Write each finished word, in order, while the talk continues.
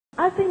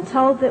I've been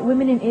told that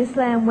women in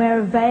Islam wear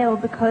a veil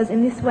because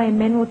in this way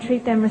men will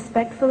treat them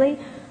respectfully.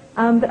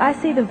 But I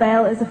see the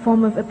veil as a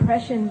form of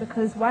oppression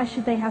because why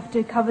should they have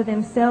to cover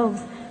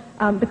themselves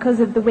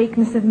because of the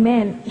weakness of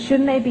men?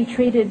 Shouldn't they be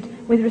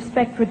treated with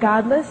respect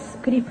regardless?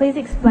 Could you please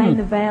explain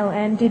the veil,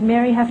 and did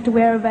Mary have to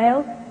wear a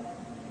veil?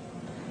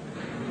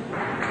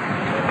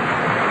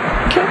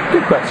 Okay,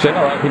 good question.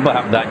 A lot of people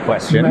have that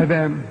question.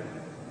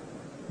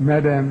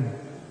 Madam,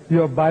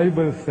 your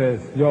Bible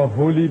says, your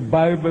holy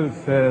Bible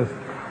says,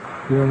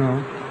 you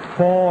know,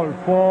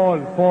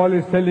 Paul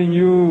is telling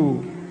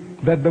you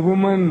that the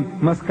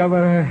woman must cover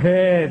her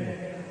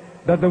head,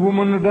 that the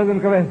woman who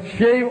doesn't cover her,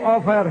 shave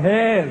off her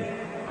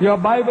hair. Your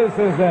Bible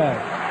says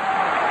that.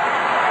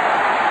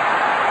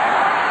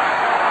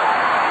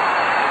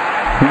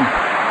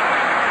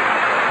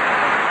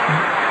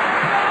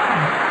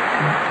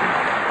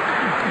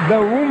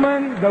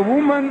 The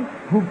woman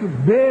who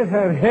bears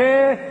her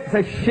hair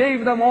says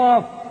shave them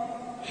off,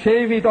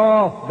 shave it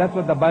off. That's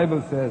what the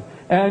Bible says.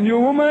 And you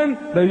woman,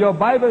 your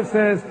Bible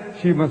says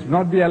she must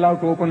not be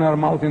allowed to open her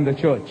mouth in the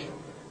church.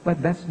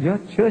 But that's your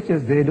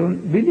churches, they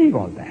don't believe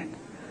all that.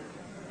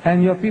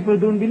 And your people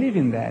don't believe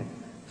in that.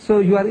 So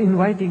you are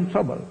inviting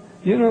trouble.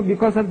 You know,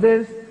 because of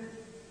this,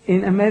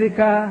 in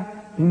America,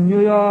 in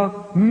New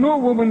York, no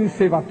woman is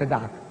safe after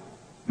dark.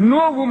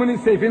 No woman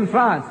is safe. In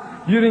France,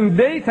 during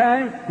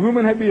daytime,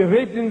 women have been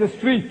raped in the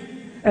street,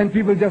 and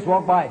people just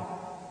walk by,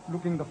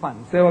 looking the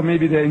fun. Say, oh,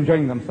 maybe they're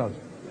enjoying themselves.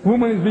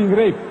 Woman is being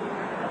raped.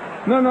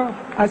 No,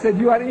 I said,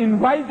 you are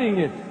inviting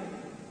it.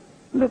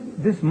 Look,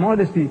 this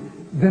modesty,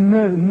 the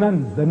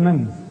nuns, you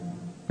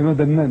know,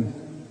 the nuns,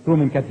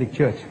 Roman Catholic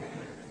Church.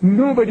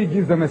 Nobody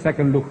gives them a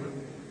second look.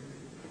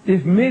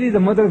 If Mary, the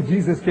mother of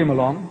Jesus, came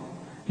along,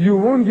 you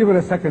won't give her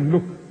a second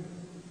look.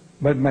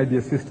 But my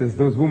dear sisters,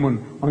 those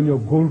women on your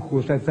Gold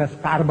Coast, at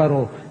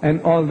Scarborough,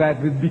 and all that,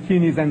 with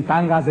bikinis and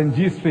tangas and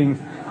G-strings,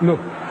 look,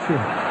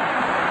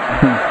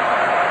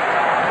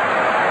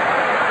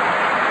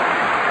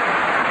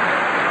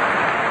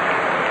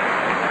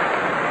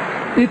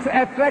 it's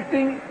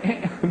attracting,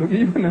 look,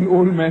 even an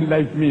old man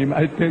like me,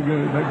 I take Even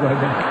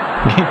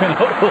an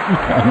old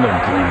man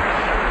like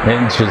me.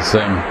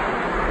 Interesting.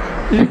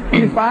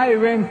 If I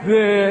went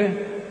there,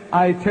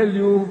 I tell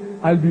you,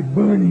 I'll be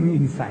burning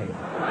inside.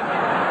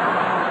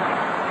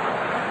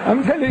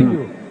 I'm telling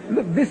you,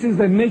 look, this is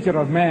the nature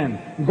of man.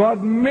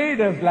 God made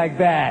us like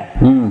that.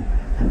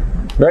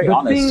 Very the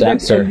honest thing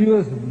answer. that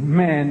allures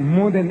man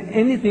more than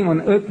anything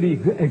on earthly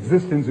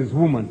existence is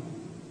woman.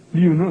 Do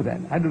you know that?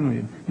 I don't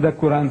know. The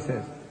Quran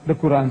says,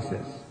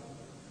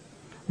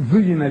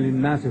 زُيِّنَ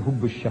لِلنَّاسِ حُبُّ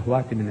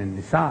الشَّهْوَاتِ مِنَ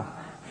النِّسَاءِ.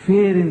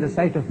 Fear in the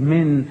sight of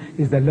men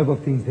is the love of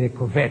things they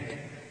covet.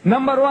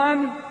 Number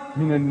one,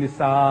 مِنَ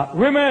النِّسَاءِ,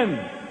 women.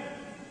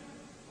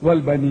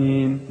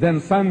 وَالْبَنِينَ, then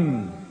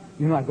sons.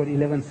 You know, I've got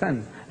 11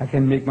 sons. I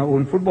can make my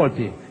own football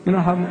team. You know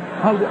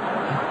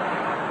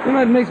you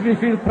know, it makes me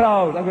feel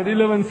proud. I've got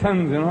 11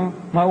 sons, you know,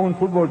 my own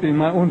football team,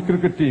 my own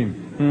cricket team.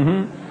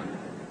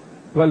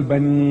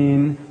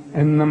 وَالْبَنِينَ.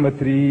 And number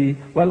three,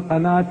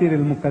 وَالْقَنَاطِرِ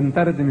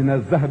الْمُقَنْطَرَةِ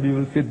مِنَ الذَّهَبِ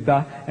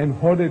وَالْفِضَّةِ, and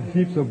hoarded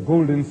heaps of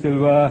gold and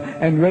silver,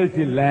 and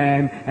wealthy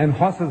land, and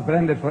horses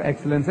branded for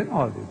excellence, and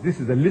all this. This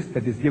is the list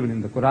that is given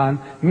in the Quran.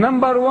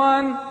 Number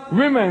one,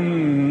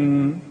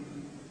 women.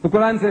 The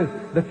Quran says,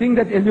 the thing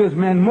that allures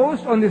man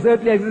most on this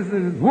earthly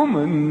existence is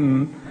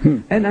woman.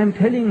 And I'm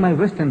telling my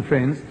Western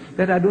friends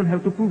that I don't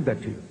have to prove that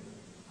to you.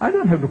 I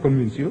don't have to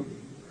convince you.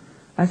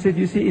 I said,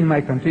 you see, in my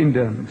country, in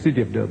the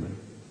city of Durban,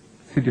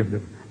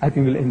 I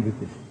think we'll end with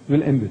this.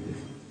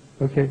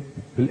 Okay?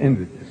 We'll end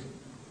with this.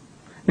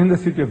 In the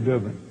city of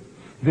Durban,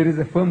 there is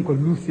a firm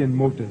called Lucian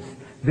Motors.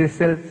 They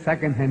sell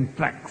second-hand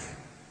trucks.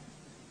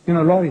 You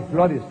know,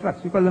 lorries,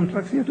 trucks. You call them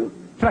trucks here too?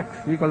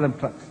 Trucks. We call them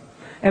trucks.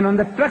 And on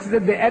the trucks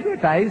that they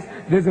advertise,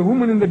 there's a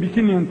woman in the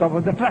bikini on top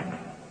of the truck.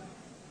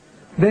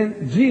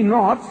 Then G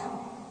Knots,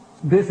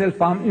 they sell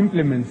farm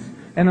implements.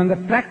 And on the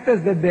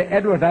tractors that they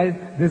advertise,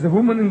 there's a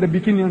woman in the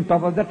bikini on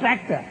top of the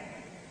tractor.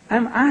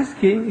 I'm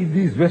asking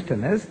these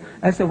Westerners,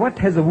 I say, what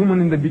has a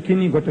woman in the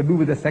bikini got to do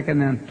with a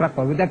second-hand truck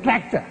or with a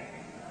tractor?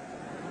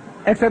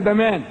 Except the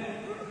man.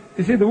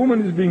 You see, the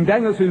woman is being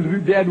dangled, so he'll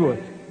read the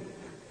advert.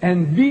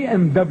 And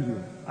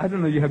BMW, I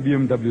don't know, you have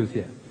BMWs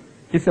here.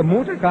 It's a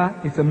motor car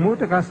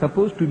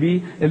supposed to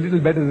be a little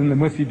better than the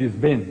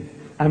Mercedes-Benz.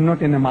 I'm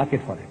not in the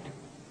market for it.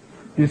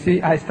 You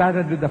see, I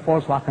started with the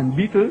Volkswagen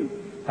Beetle.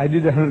 I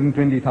did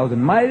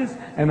 120,000 miles,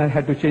 and I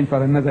had to change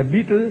for another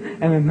Beetle,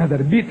 and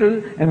another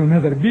Beetle, and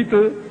another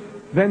Beetle.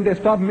 Then they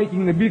stopped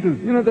making the Beetles.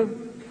 You know, the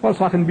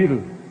Volkswagen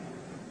Beetle.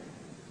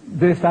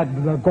 They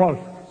started the Golf.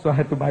 So I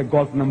had to buy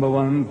Golf number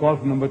 1,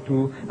 Golf number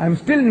 2. I'm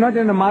still not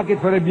in the market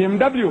for a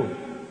BMW.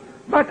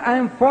 But I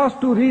am forced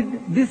to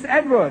read this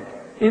advert.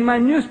 In my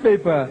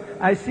newspaper,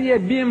 I see a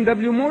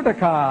BMW motor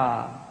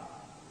car.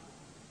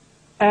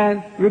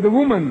 And with a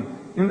woman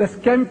in the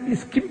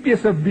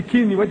skimpiest of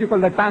bikini, what you call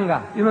the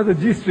tanga, you know, the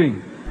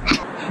G-string.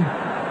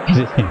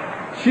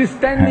 She's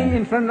standing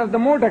in front of the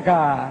motor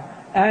car.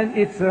 And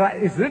it's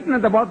written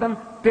at the bottom,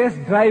 test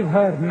drive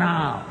her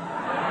now.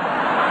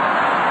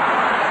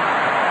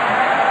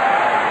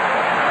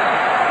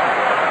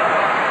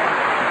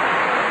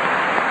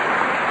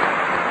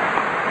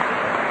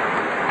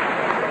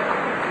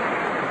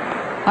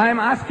 I'm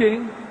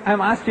asking,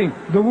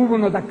 the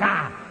woman of the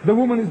car. The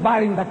woman is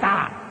buying the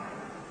car.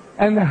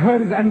 And the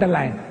her is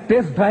underlined.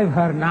 Test drive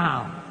her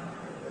now.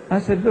 I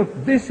said, look,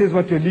 this is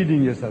what you're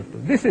leading yourself to.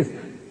 This is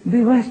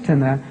the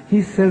Westerner.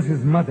 He sells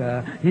his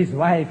mother, his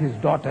wife, his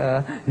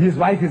daughter. His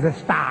wife is a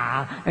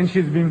star, and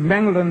she's being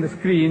mangled on the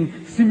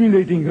screen,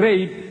 simulating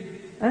rape.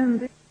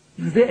 And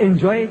they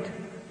enjoy it.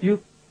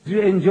 You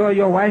enjoy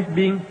your wife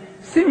being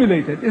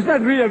simulated. It's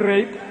not real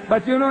rape,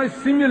 but you know it's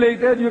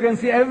simulated. You can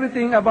see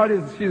everything about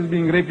it. She's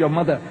being raped, your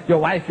mother, your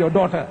wife, your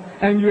daughter.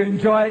 And you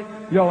enjoy,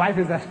 your wife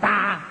is a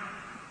star.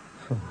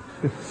 So,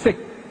 sick.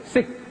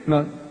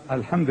 No,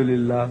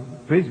 alhamdulillah,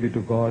 praise be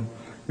to God.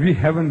 We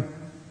haven't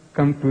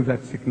come to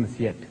that sickness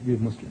yet, we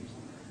Muslims.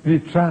 We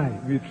try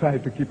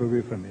to keep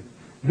away from it.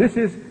 This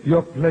is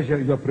your pleasure,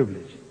 your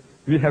privilege.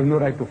 We have no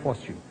right to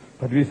force you.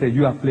 But we say,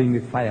 you are playing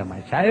with fire,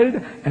 my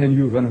child, and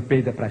you're going to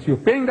pay the price. You're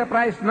paying the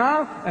price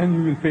now, and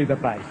you will pay the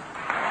price.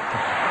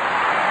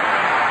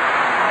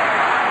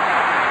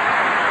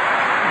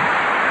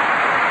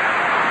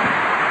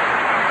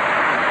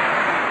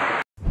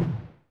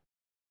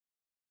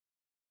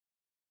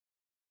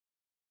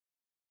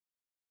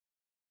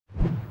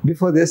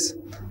 Before this,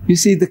 you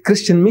see the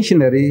Christian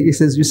missionary, he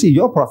says, you see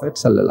your Prophet,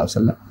 sallallahu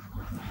alaihi wasallam,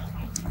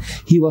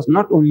 he was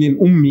not only an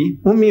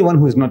ummi, one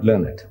who is not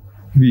learned.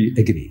 We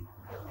agree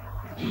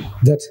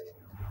that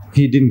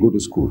he didn't go to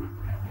school.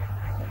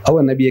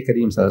 Our Nabi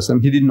Kareem sallallahu alaihi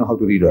wasallam, he didn't know how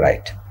to read or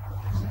write.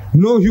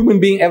 No human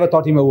being ever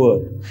taught him a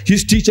word.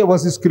 His teacher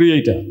was his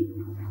creator.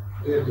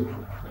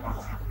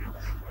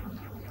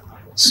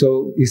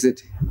 So he said,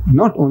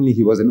 not only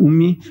he was an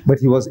ummi, but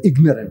he was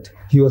ignorant.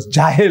 He was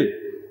jahil.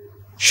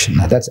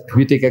 Now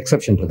we take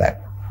exception to that.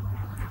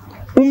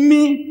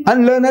 Ummi,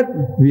 unlearned,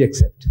 we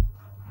accept.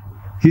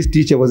 His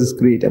teacher was his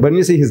creator. But when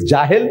you say his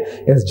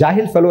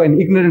jahil fellow, an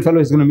ignorant fellow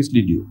is going to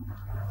mislead you.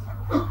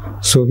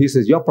 So he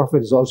says, your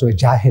Prophet is also a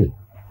jahil.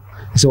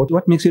 So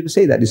what makes you to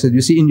say that? He says,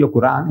 you see in your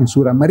Quran, in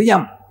Surah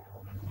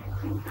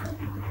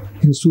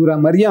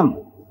Maryam,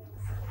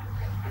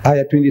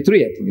 Ayah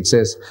 23, I think it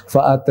says,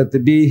 فَأَتَتْ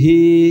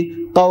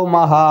بِهِ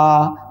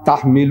قَوْمَهَا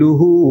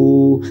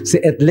تَحْمِلُهُ. So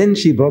at length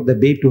she brought the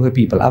babe to her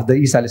people. After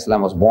Isa alayhi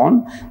salam was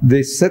born,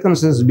 the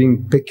circumstances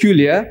being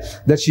peculiar,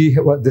 that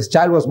this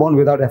child was born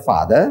without a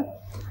father.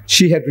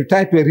 She had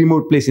retired to a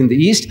remote place in the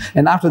east,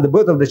 and after the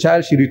birth of the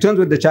child, she returns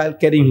with the child,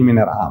 carrying him in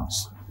her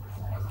arms.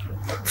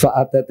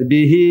 فَأَتَتْ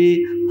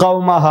بِهِ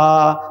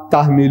قَوْمَهَا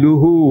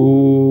تَحْمِلُهُ.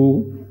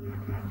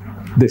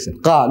 They said,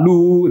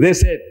 قَالُوا, they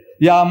said,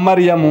 Ya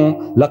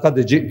Maryamu, laqad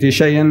ji'ti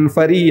shay'an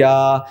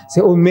fariya.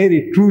 Say, oh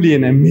Mary, truly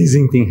an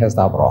amazing thing has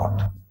thou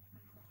brought.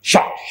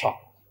 Shock.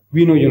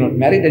 We know you're not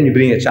married and you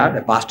bring a child,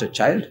 a bastard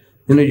child.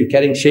 You know, you're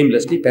carrying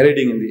shamelessly,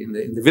 parading in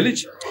the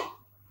village.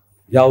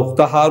 Ya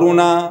ukhta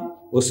Haruna,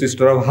 O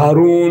sister of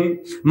Harun,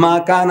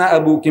 ma kana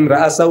abuki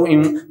imra'a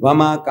saw'in wa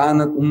ma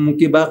kanat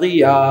ummuki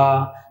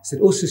baghiya. Said,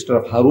 oh sister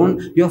of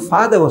Harun, your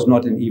father was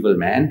not an evil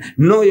man,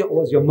 nor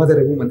was your mother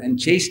a woman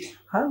unchaste.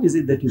 How is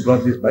it that you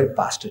brought this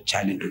bastard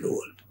child into the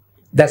world?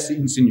 That's the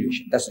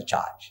insinuation, that's the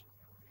charge.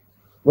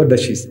 What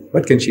does she say?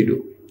 What can she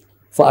do?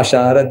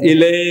 فَأَشَارَتْ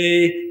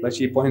إِلَيْهِ. But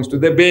she points to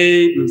the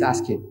babe, means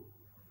ask him.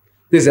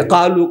 They say,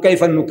 قَالُوا كَيْفَ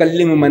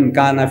نُكَلِّمُ مَنْ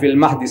كَانَ فِي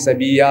الْمَهْدِ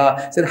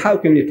سَبِيًّا. Said, how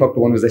can we talk to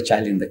one with a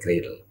child in the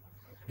cradle?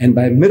 And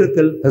by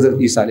miracle,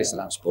 Hazrat Isa alayhi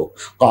salam spoke.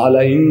 قَالَ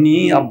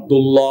إِنِّي عَبْدُ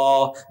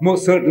اللَّهِ.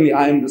 Most certainly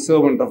I am the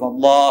servant of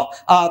Allah.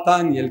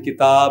 آتَانِيَ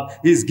الْكِتَابِ.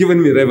 He's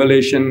given me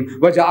revelation.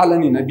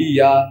 وَجَعَلَنِي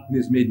نَبِيًّا. He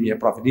has made me a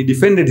prophet. He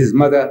defended his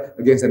mother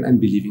against an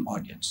unbelieving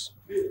audience.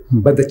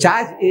 But the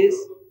charge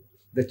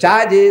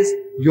is,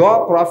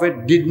 your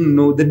Prophet didn't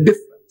know the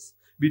difference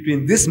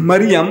between this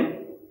Maryam,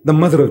 the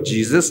mother of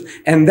Jesus,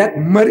 and that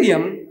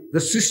Maryam,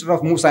 the sister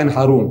of Musa and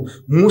Harun.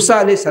 Musa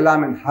alayhi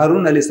salam and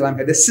Harun alayhi salam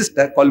had a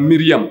sister called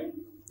Miriam.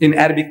 In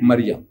Arabic,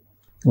 Maryam.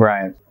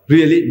 Right.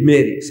 Really,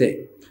 Mary,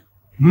 say.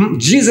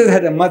 Jesus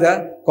had a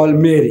mother called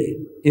Mary.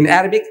 In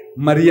Arabic,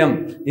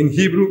 Maryam. In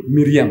Hebrew,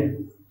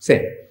 Miriam.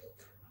 Say.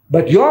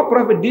 But your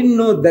Prophet didn't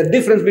know the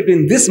difference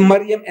between this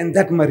Maryam and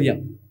that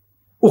Maryam.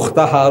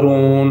 Ukhta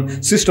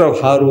Harun, sister of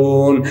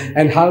Harun,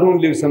 and Harun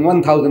lived some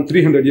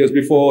 1,300 years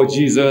before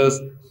Jesus.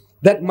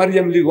 That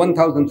Maryam lived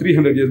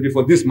 1,300 years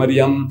before this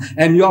Maryam,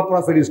 and your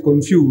Prophet is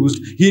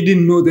confused. He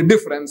didn't know the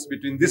difference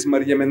between this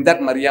Maryam and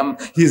that Maryam.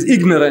 He is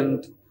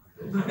ignorant.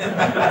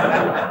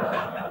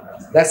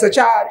 That's the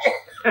charge.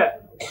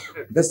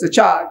 That's the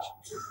charge.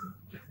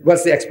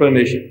 What's the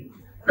explanation?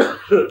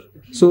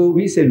 So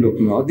we say, look,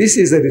 no, this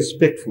is a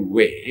respectful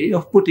way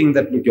of putting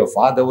that, look, your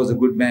father was a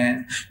good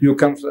man. You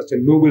come from such a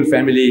noble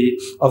family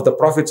of the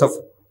prophets of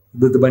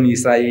the Bani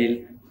Israel.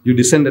 You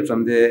descended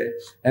from there.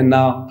 And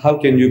now, how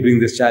can you bring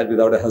this child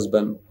without a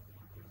husband?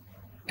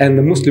 And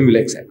the Muslim will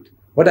accept.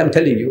 What I'm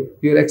telling you,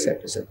 you'll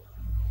accept.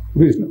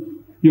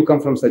 You come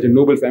from such a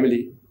noble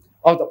family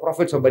of the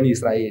prophets of Bani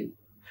Israel.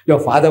 Your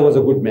father was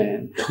a good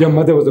man. Your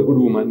mother was a good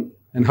woman.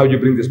 And how you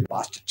bring this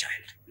bastard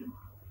child?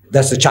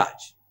 That's the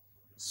charge.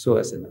 So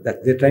as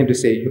that they're trying to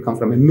say you come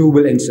from a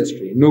noble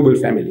ancestry, noble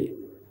family,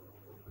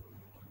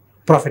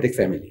 prophetic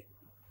family.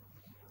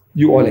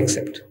 You all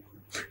accept.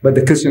 But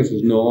the Christian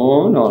says,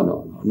 no, no,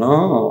 no, no,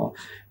 no.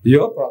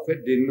 Your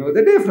prophet didn't know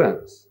the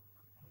difference.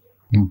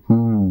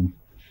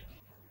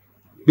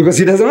 Because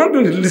he doesn't want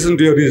to listen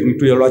to your reason,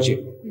 to your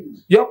logic.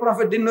 Your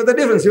prophet didn't know the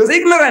difference. He was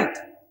ignorant.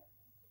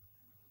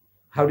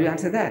 How do you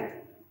answer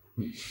that?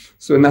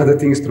 So another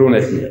thing is thrown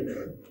at me.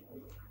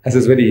 I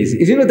says, very easy.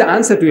 If you know the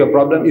answer to your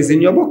problem is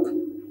in your book.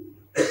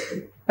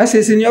 I say,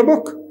 it's in your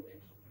book.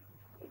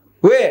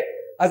 Where?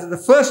 As the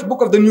first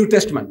book of the New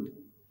Testament.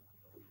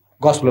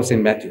 Gospel of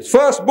St. Matthew.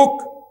 First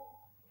book.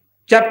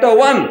 Chapter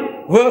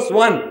 1, verse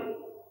 1.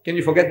 Can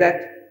you forget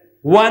that?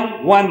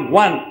 1, 1,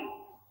 1.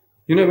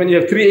 You know, when you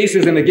have 3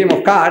 aces in a game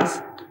of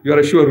cards, you are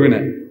a sure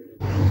winner.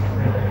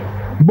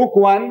 Book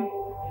 1,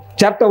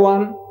 chapter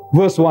 1,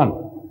 verse 1.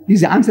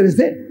 The answer is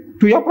there.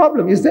 To your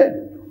problem is there.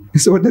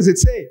 So what does it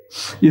say?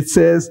 It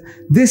says,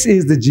 this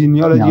is the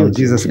genealogy of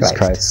Jesus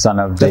Christ, son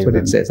of David. That's what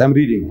it says. I'm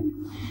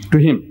reading to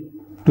him,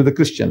 to the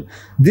Christian.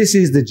 This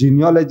is the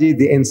genealogy,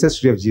 the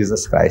ancestry of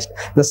Jesus Christ,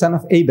 the son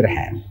of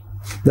Abraham,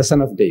 the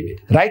son of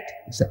David. Right?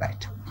 He said,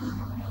 right.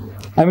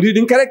 I'm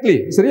reading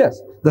correctly. He said,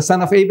 yes. The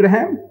son of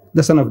Abraham,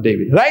 the son of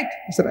David. Right?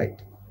 He said,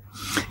 right.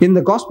 In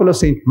the Gospel of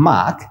St.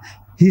 Mark,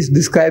 he's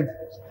described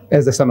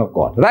as the son of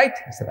God. Right?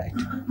 He said, right.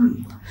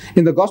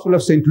 In the Gospel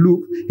of St.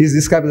 Luke, he's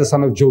described as the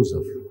son of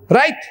Joseph.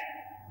 Right?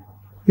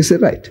 He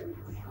said, right.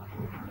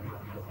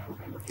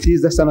 He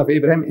is the son of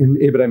Abraham, and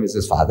Abraham is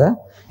his father.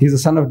 He is the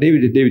son of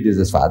David, and David is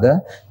his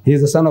father. He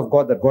is the son of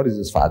God, that God is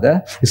his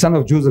father. The son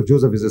of Joseph,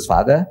 Joseph is his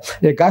father.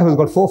 A guy who's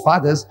got 4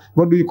 fathers,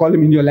 what do you call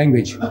him in your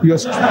language? I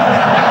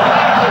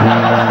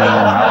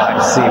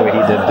see what he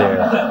did there.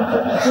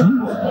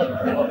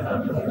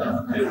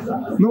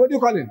 No, what do you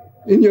call him?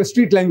 In your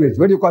street language,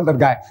 what do you call that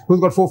guy who's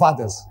got 4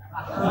 fathers?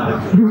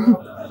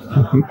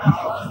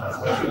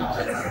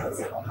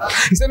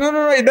 He said,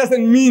 no, it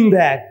doesn't mean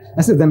that.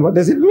 I said, then what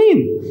does it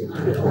mean?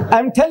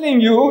 I'm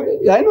telling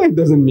you, I know it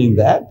doesn't mean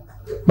that.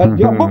 But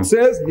your book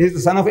says he's the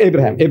son of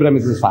Abraham. Abraham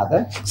is his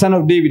father. Son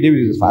of David,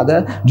 David is his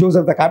father.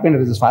 Joseph the carpenter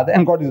is his father.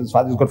 And God is his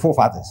father. He's got 4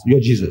 fathers. You're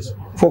Jesus.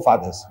 4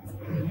 fathers.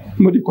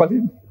 What do you call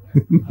him?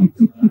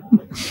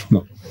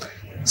 No.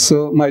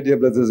 So, my dear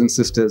brothers and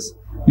sisters,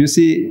 you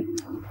see,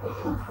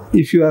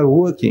 if you are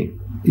working,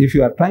 if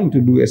you are trying to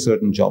do a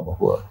certain job of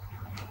work,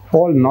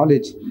 all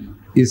knowledge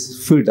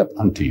is filled up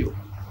unto you.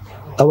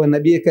 Our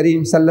Nabi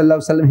Kareem sallallahu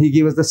alaihi wasallam, he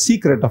gave us the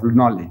secret of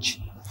knowledge.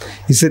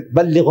 He said,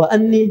 "Ballighu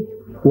anni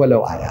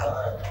walau aya."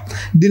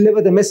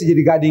 Deliver the message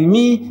regarding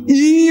me,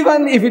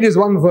 even if it is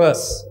 1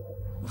 verse.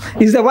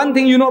 Is there one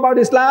thing you know about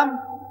Islam?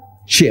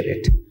 Share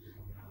it.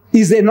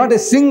 Is there not a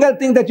single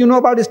thing that you know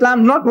about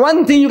Islam? Not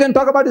one thing you can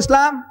talk about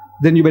Islam?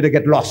 Then you better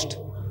get lost.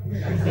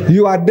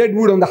 You are dead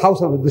wood on the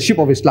house of the ship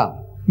of Islam.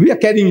 We are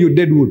carrying you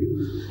dead wood.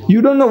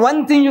 You don't know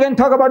one thing you can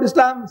talk about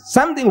Islam?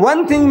 Something,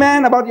 one thing,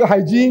 man, about your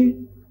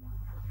hygiene?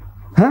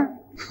 Huh?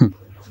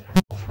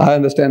 I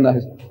understand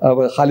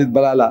our Khalid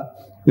Balala,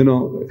 you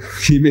know,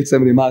 he made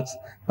some remarks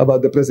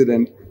about the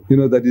president, you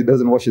know, that he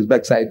doesn't wash his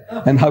backside.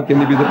 And how can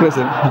he be the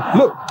president?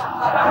 Look,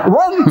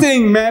 one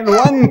thing, man,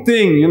 one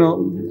thing, you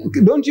know.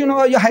 Don't you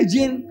know your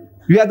hygiene?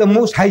 We are the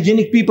most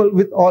hygienic people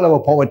with all our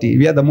poverty.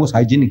 We are the most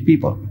hygienic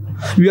people.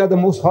 We are the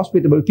most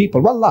hospitable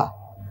people. Wallah,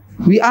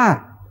 we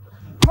are.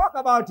 Talk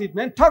about it,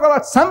 man. Talk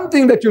about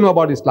something that you know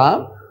about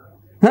Islam.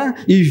 Huh?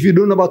 If you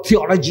don't know about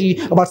theology,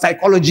 about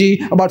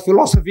psychology, about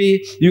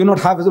philosophy, you not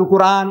Hafiz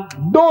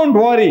al-Quran, don't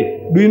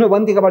worry. Do you know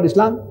one thing about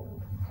Islam?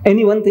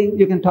 Any one thing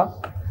you can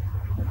talk?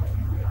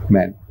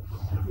 Man,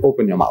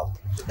 open your mouth.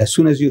 As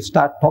soon as you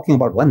start talking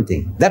about one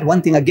thing, that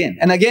one thing again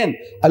and again,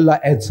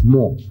 Allah adds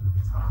more.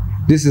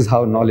 This is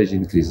how knowledge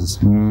increases.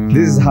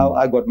 This is how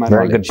I got my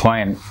knowledge. Very good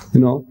point. You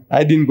know,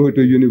 I didn't go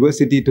to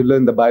university to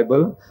learn the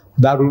Bible,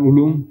 Darul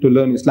Ulum to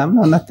learn Islam,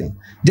 no, nothing.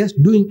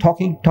 Just doing,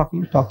 talking,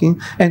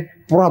 and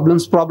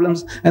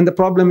problems, and the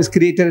problem is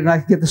created and I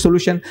get the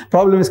solution.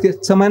 Problem is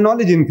created, so my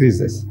knowledge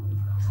increases.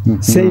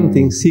 Same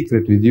thing,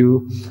 secret with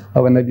you.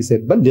 Our Nabi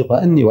said,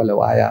 "Ballighu anni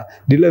walau aya."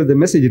 Deliver the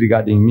message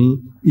regarding me,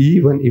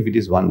 even if it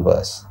is 1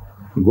 verse.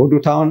 Go to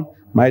town,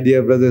 my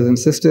dear brothers and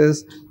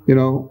sisters, you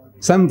know,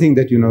 something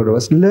that you know to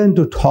us, learn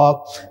to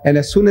talk, and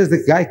as soon as the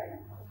guy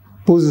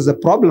poses a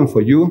problem for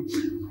you,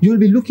 you'll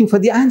be looking for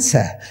the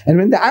answer. And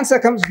when the answer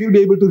comes, you'll be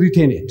able to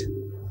retain it.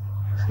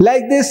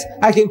 Like this,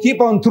 I can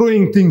keep on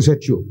throwing things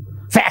at you.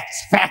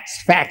 Facts,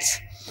 facts, facts.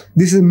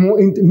 This is more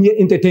mere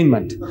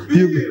entertainment.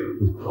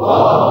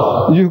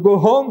 You go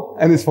home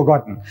and it's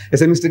forgotten. I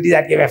said, Mr.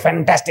 Deedat gave a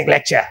fantastic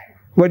lecture.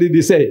 What did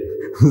he say?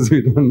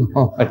 We don't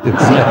know what it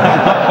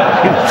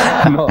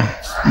said. No.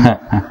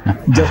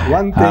 Just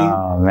one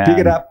thing, pick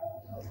it up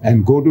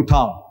and go to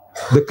town.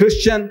 The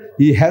Christian,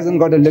 he hasn't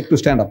got a leg to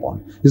stand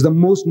upon. It's the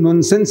most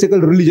nonsensical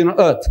religion on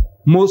earth.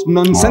 Most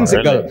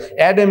nonsensical. Oh, really?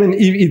 Adam and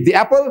Eve eat the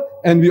apple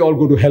and we all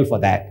go to hell for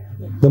that.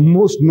 The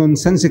most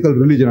nonsensical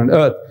religion on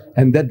earth,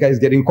 and that guy is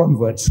getting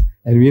converts,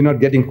 and we are not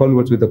getting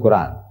converts with the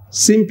Quran,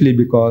 simply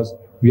because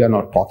we are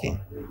not talking.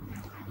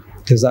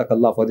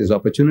 Jazakallah for this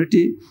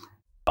opportunity.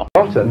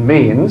 Begotten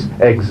means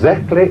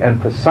exactly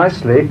and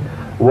precisely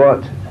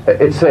what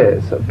it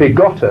says.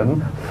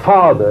 Begotten,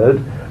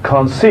 fathered,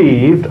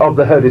 conceived of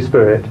the Holy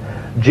Spirit.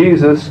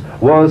 Jesus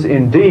was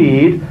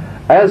indeed,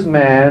 as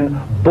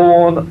man,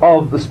 born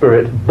of the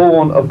Spirit,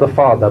 born of the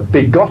Father,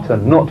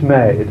 begotten, not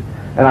made.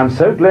 And I'm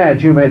so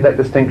glad you made that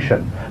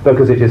distinction,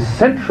 because it is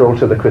central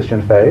to the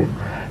Christian faith,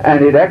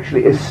 and it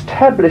actually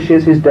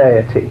establishes his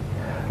deity,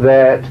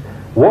 that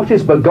what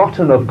is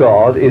begotten of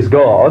God is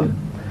God,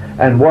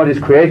 and what is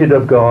created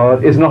of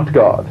God is not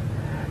God.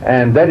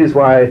 And that is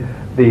why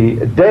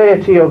the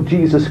deity of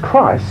Jesus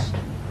Christ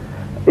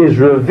is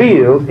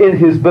revealed in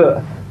his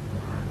birth.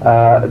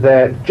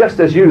 That just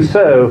as you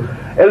so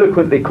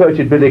eloquently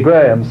quoted Billy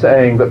Graham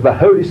saying that the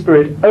Holy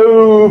Spirit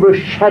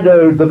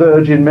overshadowed the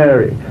Virgin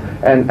Mary,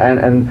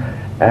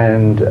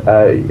 and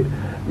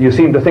you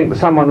seem to think that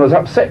someone was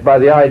upset by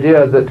the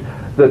idea that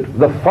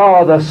the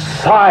Father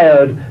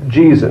sired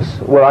Jesus.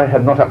 Well, I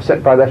am not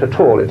upset by that at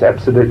all. It's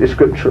absolutely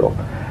scriptural.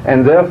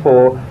 And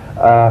therefore,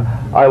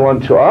 I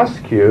want to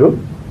ask you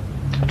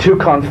to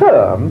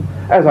confirm,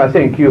 as I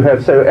think you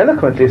have so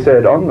eloquently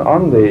said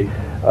on the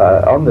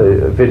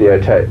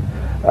videotape,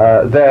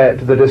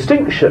 that the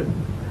distinction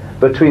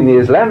between the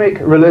Islamic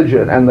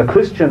religion and the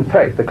Christian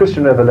faith, the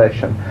Christian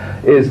revelation,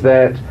 is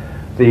that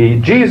the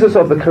Jesus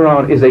of the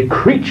Quran is a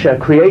creature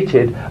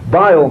created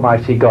by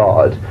Almighty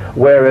God,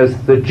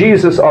 whereas the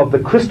Jesus of the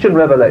Christian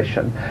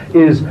revelation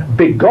is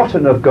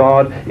begotten of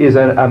God, is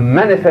a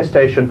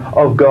manifestation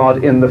of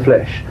God in the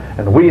flesh.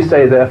 And we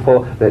say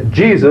therefore that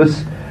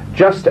Jesus,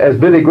 just as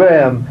Billy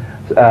Graham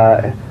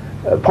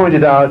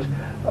pointed out,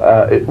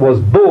 it was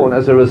born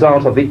as a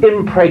result of the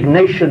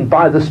impregnation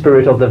by the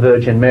Spirit of the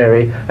Virgin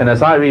Mary, and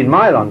as Irene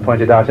Mylon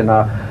pointed out in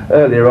our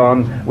earlier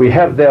on, we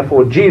have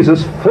therefore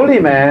Jesus fully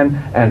man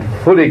and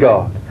fully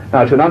God.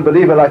 Now, to an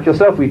unbeliever like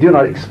yourself, we do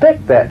not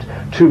expect that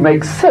to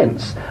make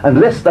sense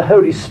unless the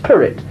Holy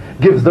Spirit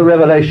gives the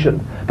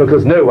revelation,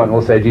 because no one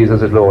will say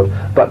Jesus is Lord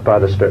but by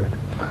the Spirit.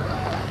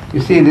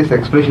 You see this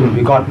expression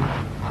begotten,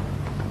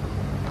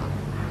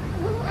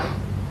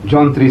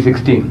 John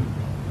 3:16.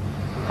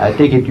 I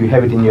take it you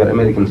have it in your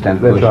American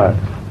Standard Version. That's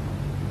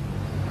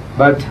right.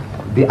 But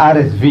the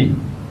RSV,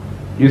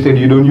 you said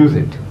you don't use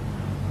it.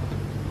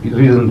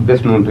 Reason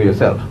best known to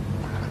yourself.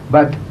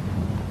 But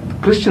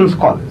Christian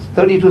scholars,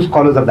 32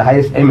 scholars of the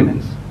highest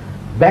eminence,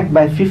 backed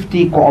by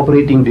 50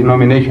 cooperating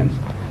denominations.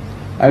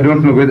 I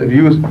don't know whether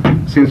you,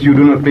 since you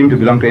do not claim to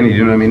belong to any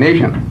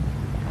denomination,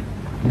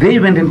 they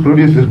went and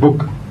produced this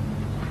book.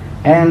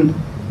 And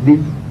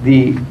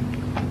the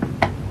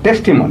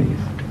testimonies,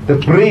 the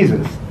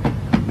praises,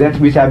 that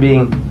which are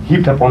being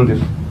heaped upon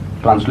this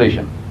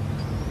translation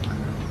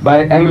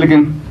by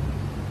Anglican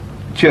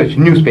Church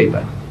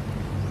newspaper.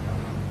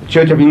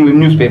 Church of England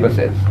newspaper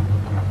says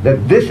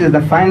that this is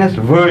the finest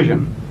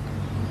version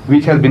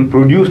which has been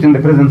produced in the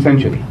present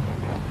century.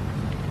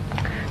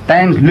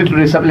 Times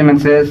Literary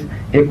Supplement says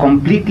a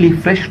completely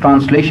fresh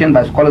translation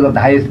by scholars of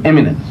the highest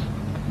eminence.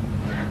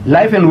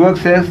 Life and Work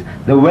says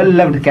the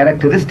well-loved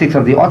characteristics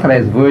of the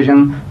authorized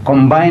version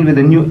combined with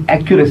a new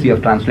accuracy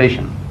of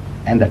translation.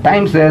 And the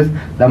Times says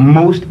the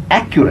most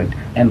accurate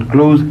and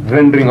close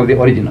rendering of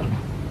the original.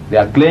 They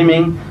are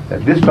claiming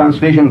that this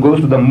translation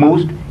goes to the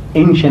most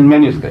ancient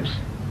manuscripts.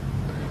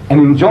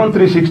 And in John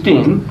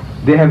 3:16,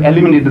 they have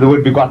eliminated the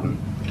word begotten,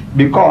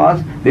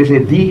 because they say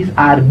these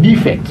are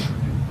defects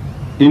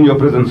in your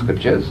present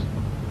scriptures,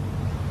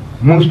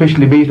 most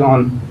especially based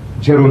on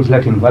Jerome's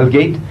Latin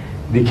Vulgate,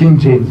 the King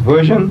James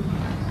Version.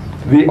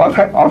 The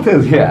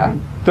authors here,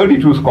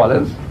 32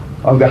 scholars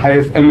of the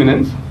highest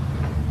eminence,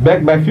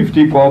 backed by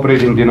 50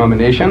 cooperating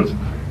denominations,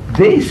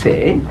 they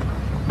say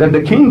that the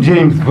King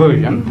James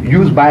Version,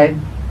 used by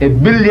 1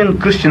 billion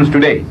Christians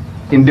today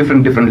in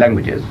different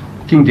languages,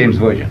 King James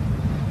Version.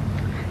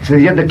 So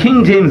yet the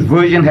King James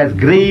Version has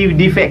grave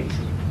defects.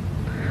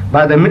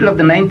 By the middle of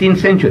the 19th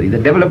century, the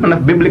development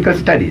of biblical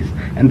studies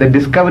and the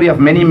discovery of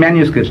many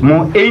manuscripts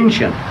more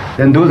ancient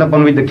than those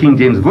upon which the King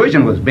James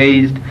Version was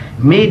based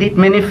made it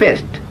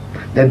manifest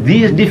that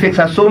these defects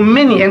are so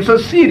many and so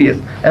serious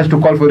as to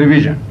call for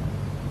revision.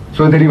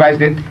 So they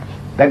revised it.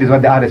 That is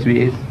what the RSV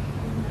is,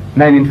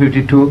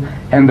 1952.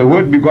 And the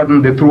word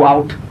begotten they threw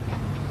out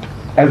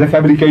as a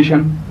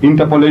fabrication,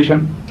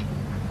 interpolation.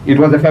 It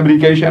was a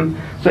fabrication.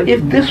 So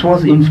if this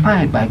was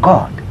inspired by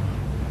God,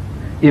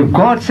 if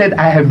God said,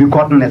 I have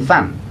begotten a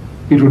son,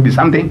 it would be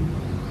something.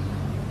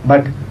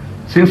 But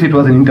since it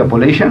was an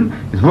interpolation,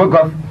 it's work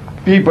of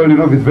people,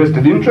 with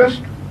vested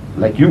interest,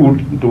 like you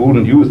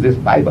wouldn't use this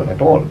Bible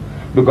at all,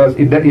 because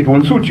it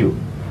won't suit you.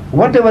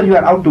 Whatever you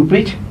are out to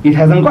preach, it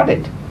hasn't got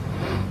it.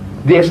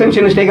 The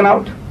ascension is taken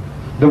out,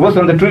 the verse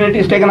on the Trinity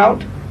is taken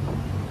out,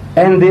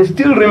 and there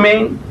still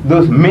remain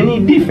those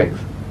many defects,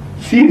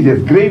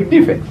 serious, grave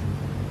defects,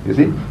 you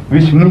see,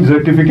 which needs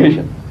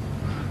rectification.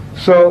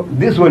 So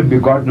this word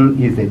begotten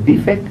is a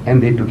defect,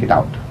 and they took it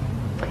out.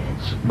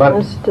 But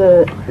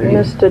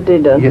Mr.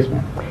 Deedat, yes,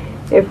 ma'am.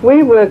 if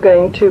we were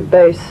going to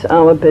base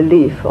our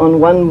belief on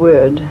one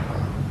word,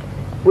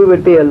 we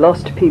would be a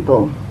lost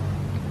people.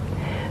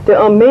 There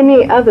are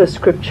many other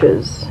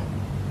scriptures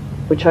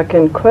which I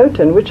can quote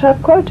and which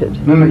I've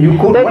quoted. No, you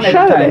quote that one at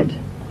show a time. it.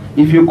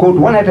 If you quote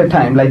one at a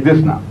time, like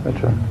this now,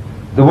 That's right.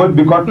 The word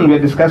begotten we are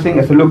discussing.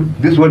 I said, look,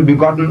 this word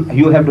begotten,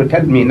 you have to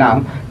tell me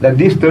now that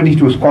these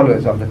 32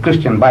 scholars of the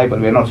Christian Bible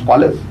were not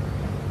scholars.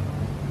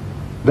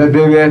 That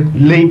they were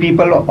lay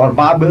people or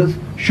barbers,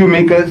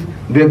 shoemakers.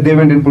 They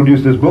went and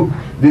produced this book.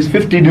 These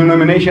 50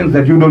 denominations,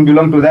 that you don't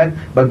belong to that,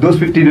 but those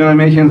 50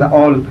 denominations are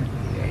all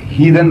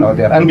heathen or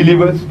they are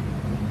unbelievers.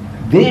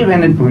 They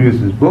went and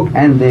produced this book,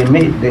 and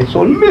they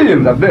sold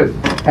millions of this,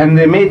 and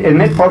they made a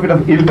net profit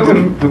of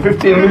 11 to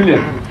 15 million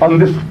on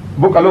this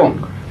book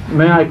alone.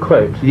 May I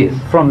quote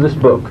from this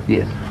book,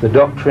 the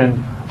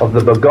doctrine of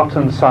the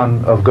begotten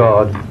Son of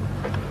God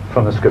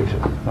from the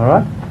Scriptures? All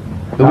right?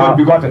 The word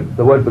begotten.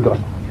 The word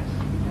begotten.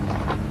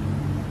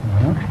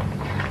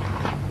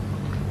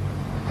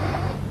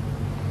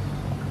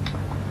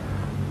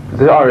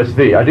 The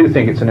RSV, I do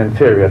think it's an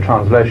inferior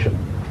translation,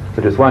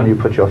 but it's one you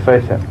put your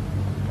faith in.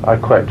 I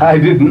quote. I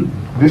didn't.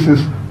 This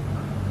is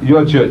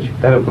your church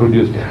that have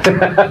produced it.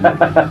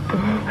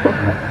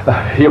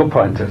 Your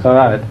point is, all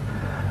right.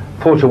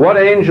 For to what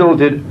angel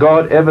did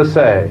God ever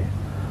say,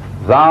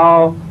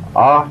 "Thou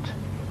art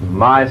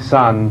my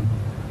son,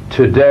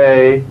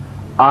 today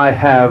I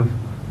have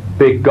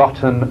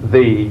begotten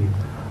thee"?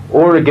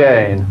 Or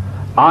again,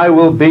 "I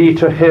will be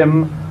to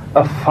him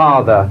a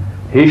father,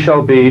 he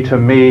shall be to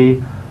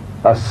me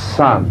a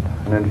son."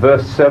 And in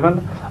verse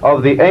 7,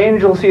 of the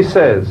angels he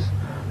says,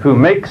 "Who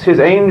makes his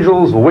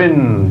angels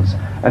winds,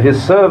 and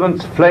his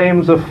servants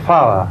flames of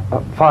fire.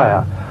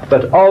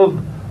 But of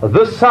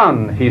the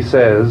Son he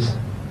says,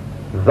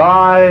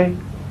 Thy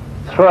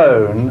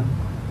throne,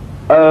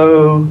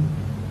 O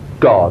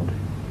God,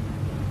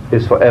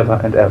 is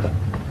forever and ever."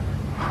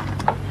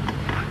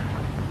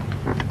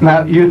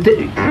 Now,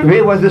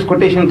 where was this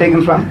quotation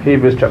taken from?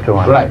 Hebrews chapter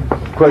 1. Right.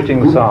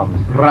 Quoting the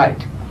Psalms.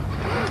 Right.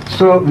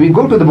 So we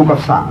go to the book of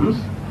Psalms,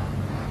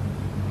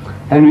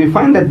 and we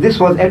find that this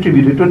was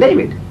attributed to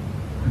David.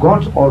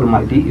 God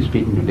Almighty is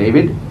speaking to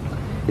David.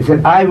 He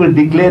said, "I will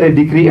declare a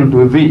decree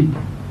unto thee,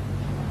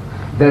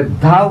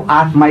 that thou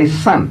art my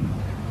son.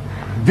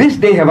 This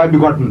day have I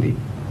begotten thee."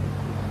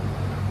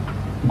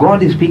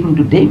 God is speaking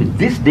to David.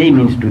 This day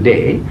means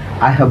today.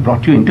 I have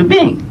brought you into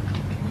being.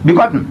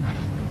 Begotten.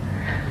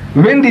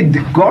 When did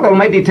God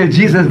Almighty tell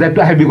Jesus that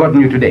I have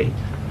begotten you today?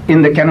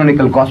 In the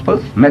canonical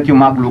Gospels, Matthew,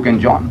 Mark, Luke, and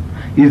John.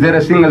 Is there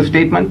a single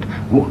statement,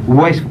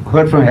 voice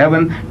heard from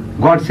heaven,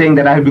 God saying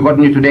that I have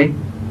begotten you today?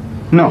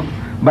 No.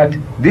 But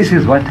this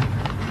is what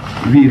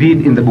we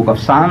read in the book of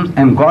Psalms,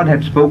 and God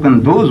had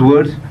spoken those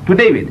words to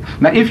David.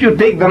 Now if you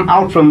take them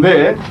out from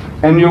there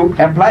and you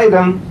apply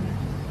them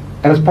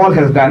as Paul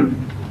has done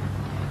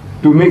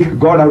to make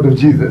God out of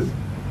Jesus,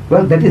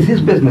 well, that is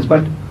his business.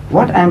 But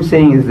what I am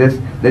saying is this,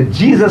 that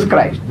Jesus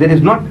Christ, there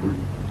is not,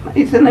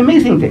 it's an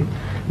amazing thing,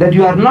 that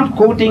you are not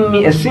quoting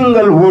me a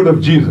single word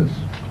of Jesus.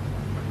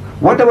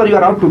 Whatever you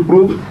are out to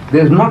prove,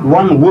 there is not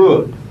one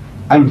word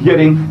I'm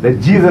hearing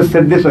that Jesus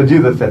said this or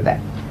Jesus said that.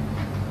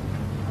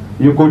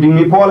 You're quoting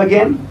me Paul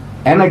again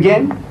and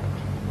again.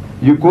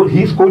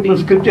 He's quoting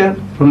scripture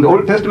from the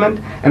Old Testament,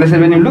 and I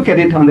said when you look at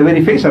it on the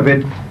very face of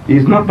it,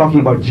 he's not talking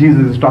about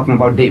Jesus, he's talking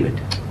about David.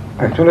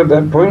 Well, at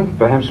that point,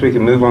 perhaps we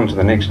can move on to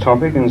the next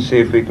topic and see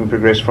if we can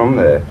progress from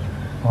there.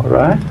 All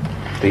right.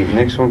 The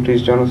next one,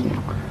 please, Jonathan.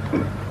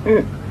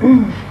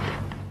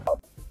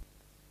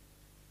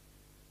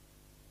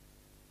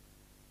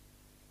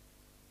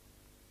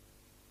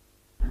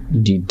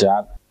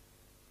 Deedat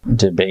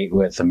debate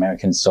with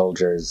American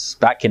soldiers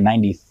back in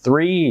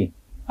 '93.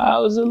 I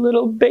was a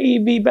little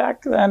baby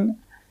back then.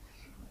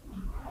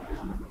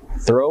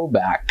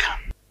 Throwback.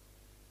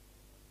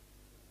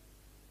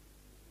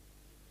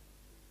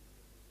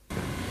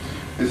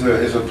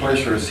 It's a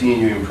pleasure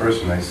seeing you in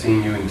person. I've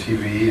seen you in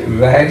TV and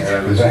Right,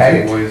 I listened right. to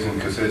your voice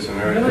and cassettes and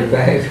everything.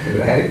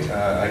 Right.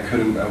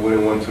 I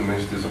wouldn't want to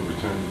miss this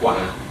opportunity.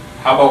 Wow.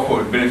 How about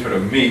for the benefit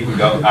of me, who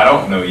I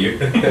don't know you,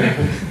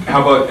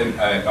 how about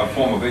a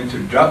form of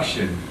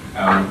introduction?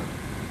 My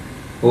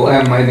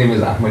name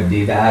is Ahmed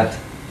Deedat.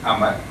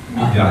 Ahmed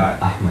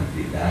Deedat. Ahmed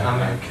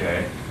Deedat.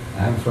 Okay.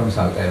 I'm from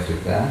South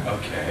Africa.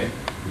 Okay.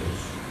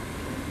 Yes.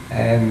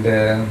 And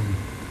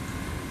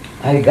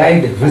I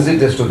guide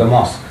visitors to the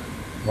mosque.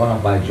 One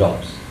of my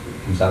jobs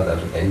in South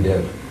Africa,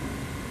 India,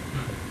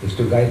 is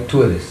to guide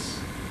tourists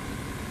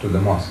to the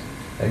mosque.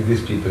 Like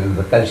these people in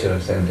the cultural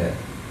center.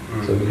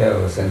 So we have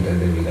a center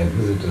there, we guide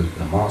visitors to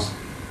the mosque,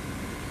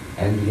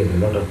 and we get a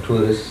lot of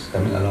tourists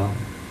coming along.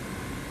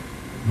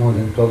 More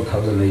than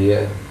 12,000 a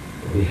year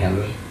we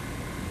handle.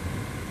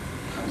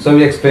 So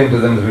we explain to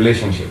them the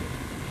relationship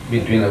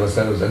between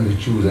ourselves and the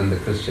Jews and the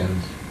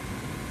Christians,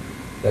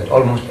 that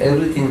almost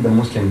everything the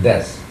Muslim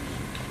does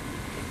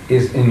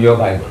is in your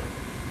Bible.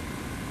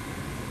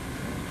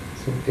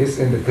 So it's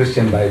in the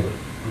Christian Bible.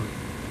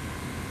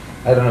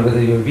 I don't know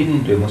whether you've been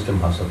into a Muslim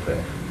house of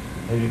prayer.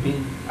 Have you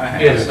been? I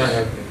have. Yes, I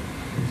have.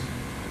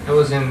 I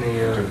was in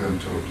the...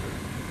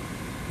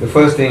 The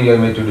first thing you are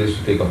made to do is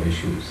to take off your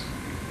shoes.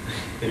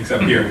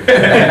 Except here.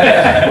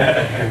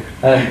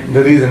 And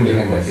the reason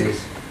behind that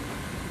is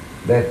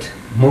that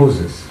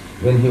Moses,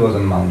 when he was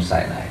on Mount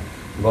Sinai,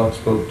 God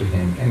spoke to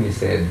him and he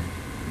said,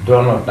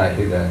 "Draw not nigh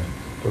hither,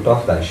 Put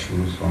off thy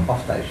shoes from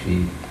off thy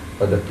feet,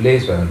 for the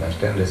place wherein thou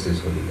standest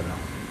is holy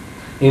ground.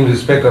 In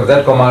respect of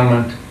that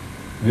commandment,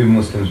 we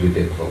Muslims, we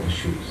take off our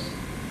shoes.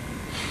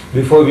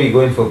 Before we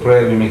go in for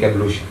prayer, we make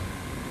ablution.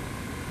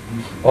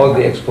 All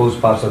the exposed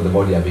parts of the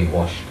body are being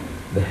washed.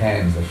 The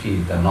hands, the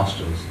feet, the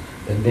nostrils,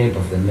 the nape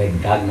of the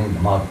neck, gargling the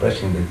mouth,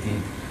 brushing the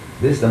teeth.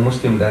 This the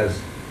Muslim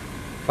does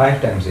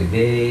 5 times a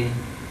day,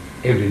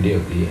 every day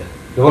of the year.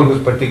 The one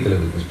who's particular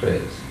with his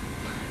prayers.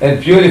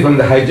 And purely from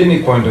the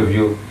hygienic point of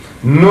view,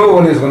 no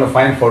one is going to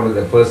find fault with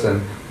a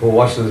person who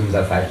washes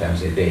himself 5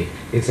 times a day.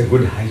 It's a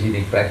good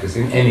hygienic practice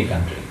in any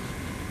country,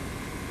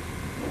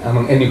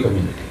 among any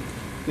community.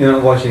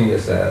 Washing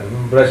yourself,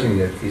 brushing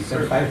your teeth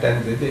 5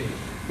 times a day.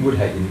 Good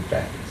hygienic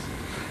practice.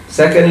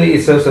 Secondly,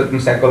 it serves certain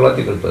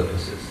psychological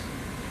purposes,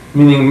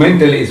 meaning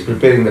mentally it's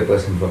preparing the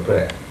person for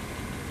prayer.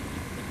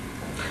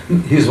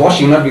 He's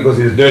washing not because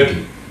he's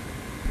dirty,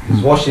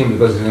 he's washing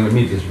because he's going to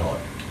meet his Lord.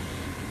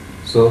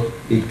 So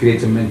it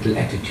creates a mental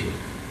attitude.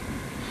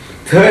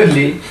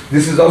 Thirdly,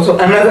 this is also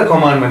another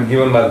commandment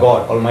given by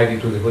God Almighty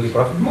to the Holy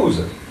Prophet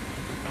Moses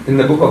in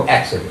the book of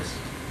Exodus.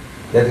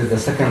 That is the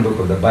second book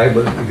of the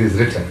Bible. It is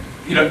written.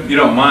 You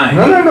don't mind?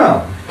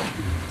 No.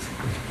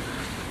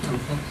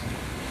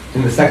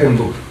 In the second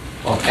book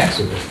of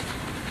Exodus,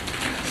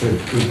 so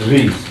it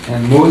reads,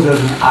 and Moses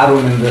and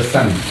Aaron and their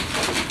sons.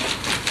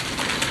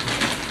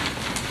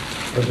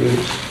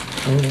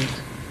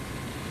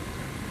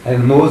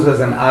 And Moses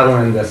and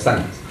Aaron and their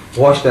sons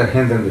washed their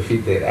hands and their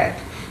feet thereat.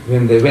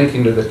 When they went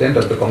into the tent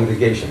of the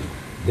congregation,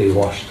 they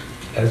washed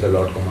as the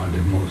Lord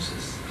commanded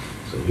Moses.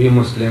 So we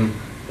Muslims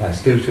are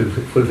still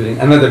fulfilling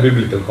another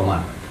biblical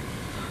commandment.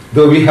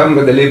 Though we haven't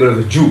got the label of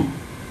a Jew,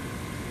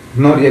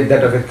 nor yet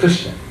that of a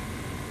Christian,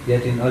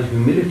 yet in all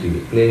humility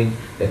we claim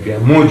that we are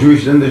more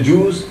Jewish than the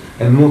Jews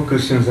and more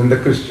Christians than the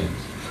Christians.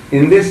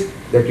 In this,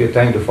 that we are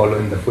trying to follow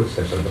in the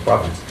footsteps of the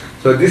prophets.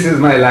 So this is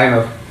my line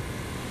of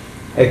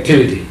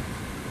activity.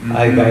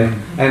 I guide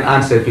and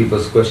answer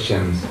people's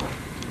questions.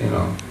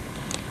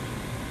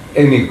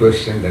 Any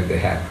question that they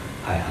have,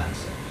 I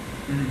answer.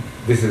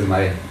 This is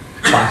my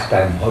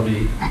pastime,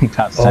 hobby,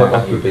 or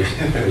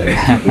occupation.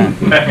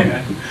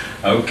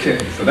 Okay,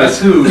 so that's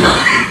who.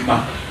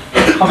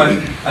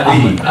 Ahmed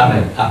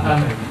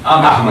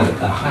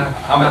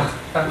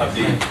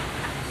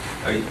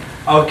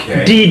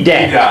Okay.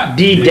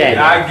 Deedat.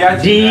 I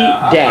got you.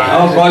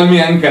 Oh, call me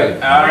uncle.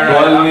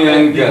 Call me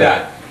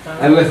uncle.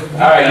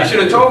 Alright, you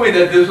should have told me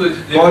that this was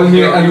Call me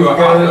you were uncle.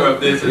 author of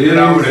this, and then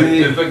I would have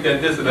just looked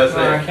at this and I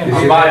said,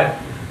 Ahmed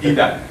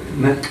Deedat.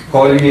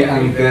 Call me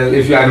uncle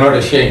if you are not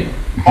ashamed.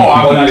 Oh,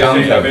 I'm not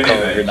ashamed of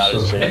anything. You're not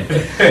ashamed.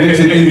 Makes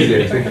it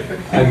easier.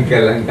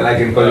 Uncle, I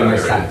can call you my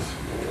son.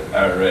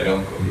 Alright,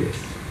 uncle. Yes.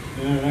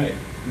 Alright.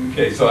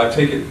 Okay, so I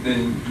take it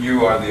then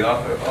you are the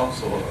author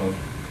also of.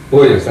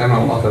 Oh yes, I'm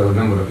an author of a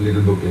number of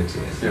little booklets,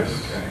 yes.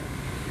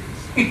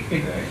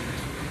 Okay.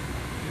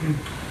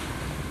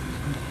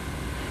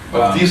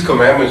 Of these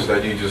commandments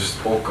that you just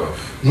spoke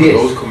of, are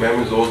those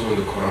commandments also in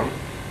the Quran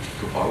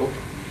to follow?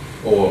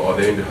 Or are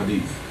they in the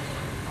Hadith?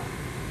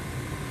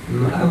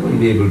 No, I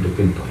wouldn't be able to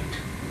pinpoint.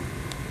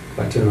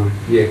 But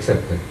we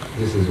accept that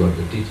this is what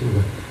the teaching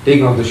is.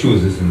 Taking off the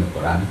shoes is in the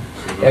Quran.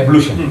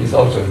 Ablution is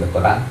also in the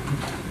Quran.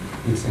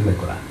 It's in the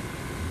Quran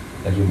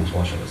that we must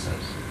wash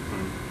ourselves.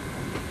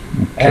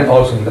 And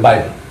also in the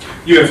Bible.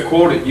 You have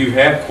quoted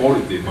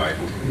the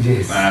Bible.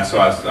 Yes. So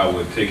I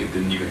would take it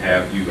then you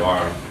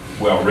are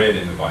well read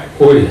in the Bible.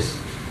 Oh yes.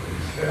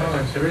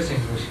 Oh, there is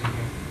English in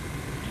here.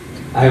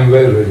 I am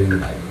well read in the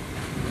Bible.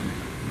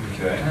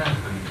 Okay.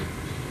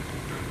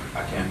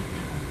 I can.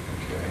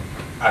 Okay.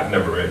 I've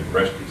never read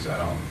Rushdie, so I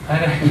don't. I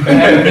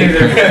haven't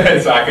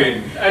either. So I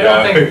couldn't. I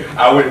don't think.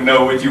 I wouldn't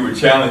know what you were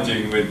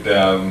challenging with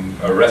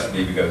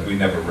Rushdie because we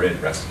never read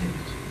Rushdie.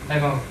 I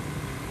don't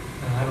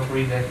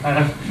read that. I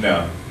don't.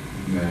 No.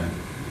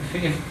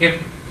 If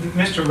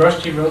Mr.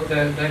 Rushdie wrote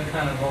that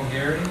kind of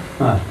vulgarity.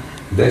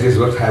 That is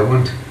what I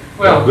want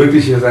the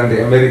Britishers and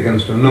the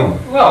Americans to know.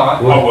 Well,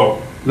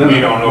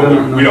 we don't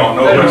know. We don't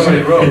know what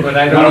he wrote, but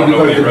I don't know.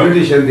 Because the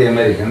British and the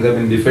Americans have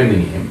been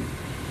defending him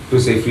to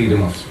say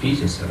freedom of speech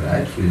is a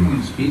right, freedom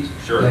of speech.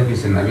 Sure. Like we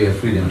said, now we have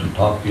freedom to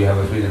talk. You have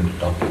a freedom to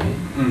talk to me.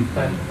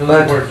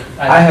 But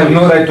I have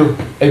no right to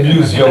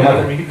abuse your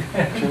mother.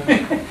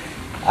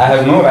 I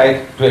have no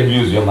right to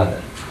abuse your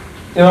mother.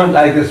 You don't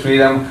like this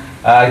freedom.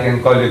 I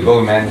can call you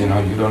go man. You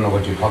don't know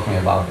what you're talking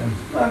about. And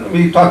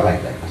we talk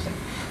like that.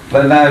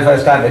 But now if I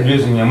start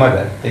abusing your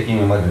mother, taking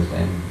your mother's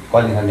name,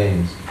 calling her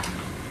names,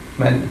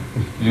 man,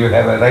 you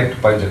have a right to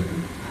punch her,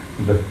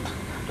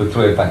 to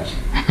throw a punch.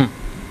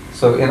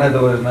 So in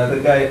other words, now the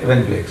guy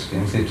went to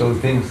extremes. He told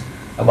things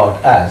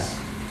about us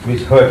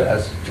which hurt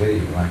us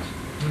very much.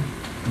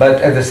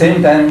 But at the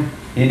same time,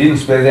 he didn't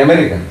spare the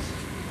Americans.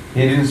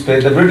 He didn't spare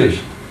the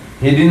British.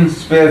 He didn't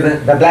spare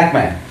the black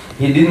man.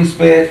 He didn't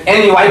spare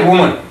any white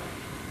woman.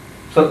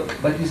 So,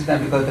 but this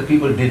time because the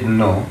people didn't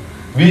know,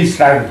 we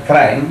started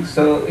crying,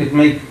 so it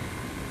made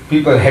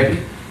people happy.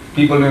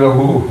 People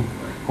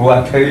who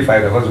are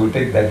terrified of us, who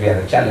take that we are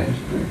a challenge,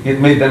 it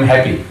made them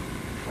happy.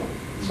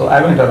 So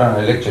I went around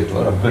a lecture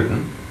tour of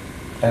Britain,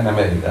 in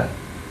America,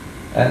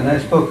 and I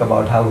spoke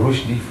about how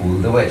Rushdie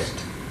fooled the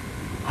West.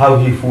 How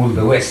he fooled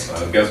the West.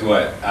 Guess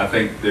what? I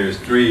think there's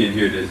 3 in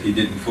here that he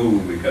didn't fool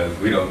because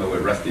we don't know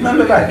what Rusty is. No,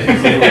 right.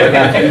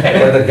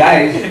 But the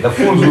guys, the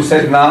fools who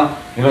said now,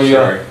 you know, you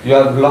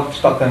are lock,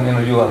 stock,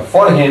 and you are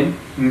for him.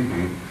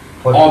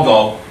 For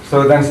although.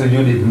 So then so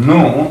you didn't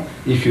know.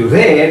 If you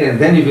read and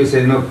then if you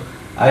say, no,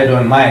 I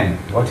don't mind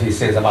what he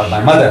says about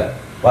my mother,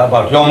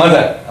 about your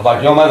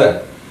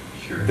mother,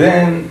 sure.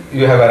 Then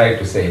you have a right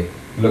to say,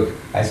 look,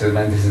 I said,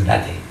 man, this is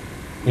nothing.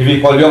 If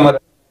we call your mother,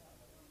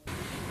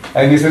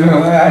 and he said,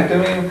 no, it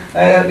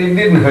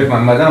didn't hurt my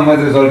mother. My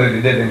mother is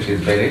already dead and she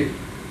is buried.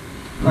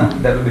 No,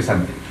 that would be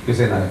something. You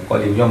say, no, call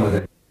him your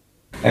mother.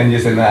 And you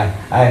say, no,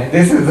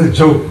 this is a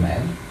joke,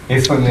 man.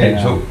 It's only a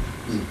joke.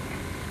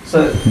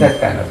 So that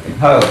kind of thing.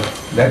 However,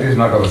 that is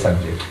not our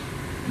subject.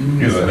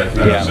 That's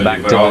not our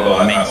subject. But although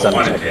I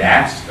wanted to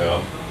ask,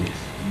 though,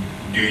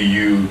 do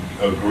you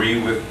agree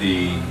with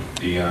the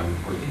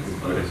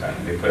what is that?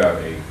 They put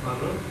out a,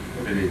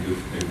 what did they do?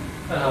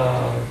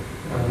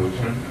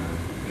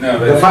 No,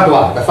 the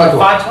fatwa.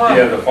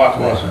 Yeah, the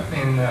fatwa.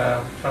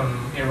 From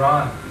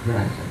Iran.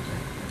 Right.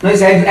 No,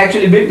 it's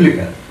actually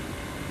biblical.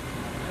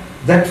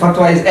 That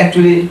fatwa is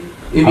actually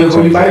in your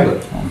Holy Bible.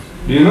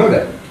 Do you know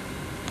that?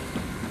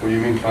 What do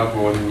you mean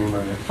fatwa? What do you mean by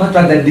that?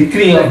 Fatwa, the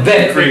decree of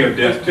death. Decree of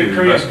death.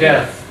 Decree of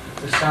death.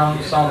 The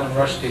Solomon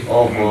Rushdie.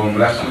 Oh, for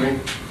blasphemy?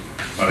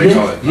 Well, they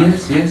call it.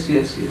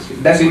 Yes.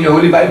 That's in your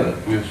Holy Bible.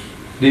 Yes.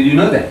 Did you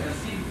know that?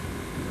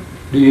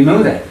 Do you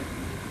know that?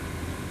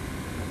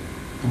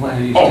 Why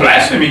are you Oh,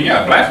 blasphemy,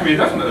 yeah, blasphemy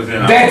definitely is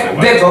in our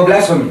death or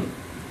blasphemy.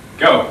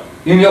 Go.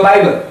 In your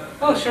Bible.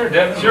 Oh, sure,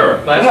 definitely. Sure.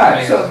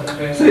 Right, so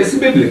it's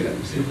biblical.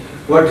 See?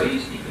 What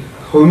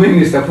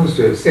Khomeini is supposed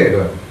to have said,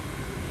 or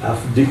a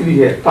decree he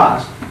had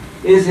passed,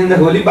 is in the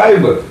Holy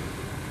Bible.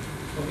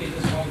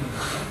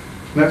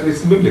 That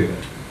is biblical.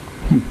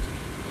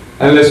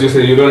 Unless you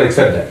say you don't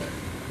accept that.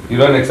 You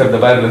don't accept the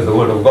Bible as the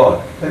Word of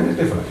God, then it's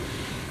different.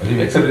 But if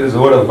you accept it as the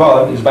Word of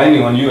God, it's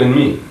binding on you and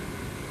me.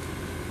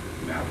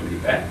 I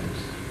believe that.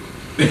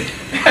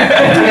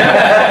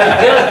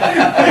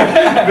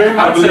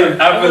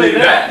 I believe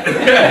that.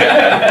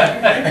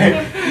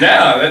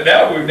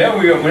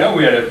 now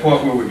we're at a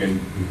point where we can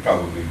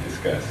probably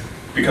discuss.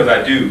 Because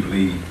I do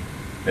believe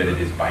that it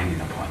is binding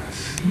upon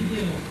us.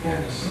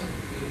 Yes.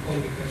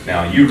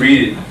 Now you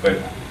read it, but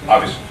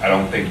obviously I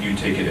don't think you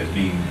take it as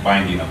being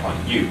binding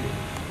upon you.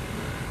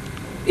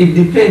 It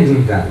depends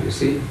in time, you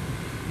see.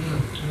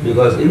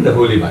 Because in the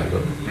Holy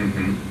Bible,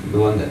 the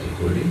one that you're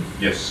holding,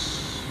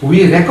 yes,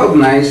 we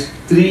recognize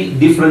 3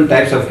 different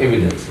types of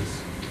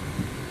evidences.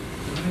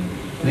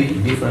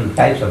 3 different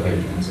types of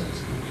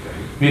evidences.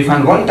 We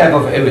find one type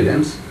of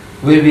evidence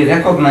where we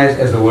recognize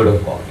as the Word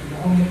of God.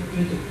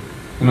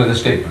 You know the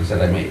statements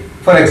that I made.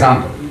 For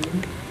example,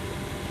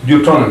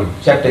 Deuteronomy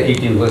chapter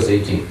 18 verse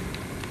 18.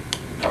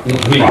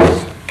 It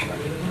reads,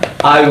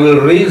 I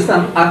will raise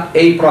them up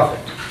a prophet.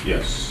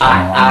 Yes.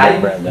 I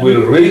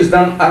will raise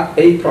them up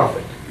a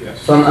prophet.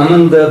 Yes. From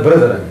among the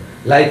brethren,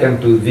 like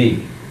unto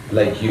thee,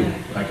 like you.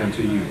 Like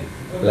unto you.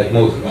 Like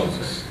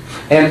Moses.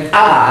 And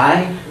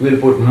I will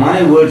put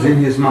my words in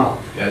his mouth.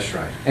 That's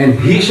right. And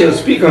he shall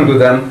speak unto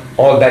them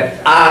all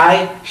that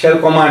I shall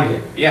command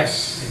him.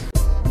 Yes.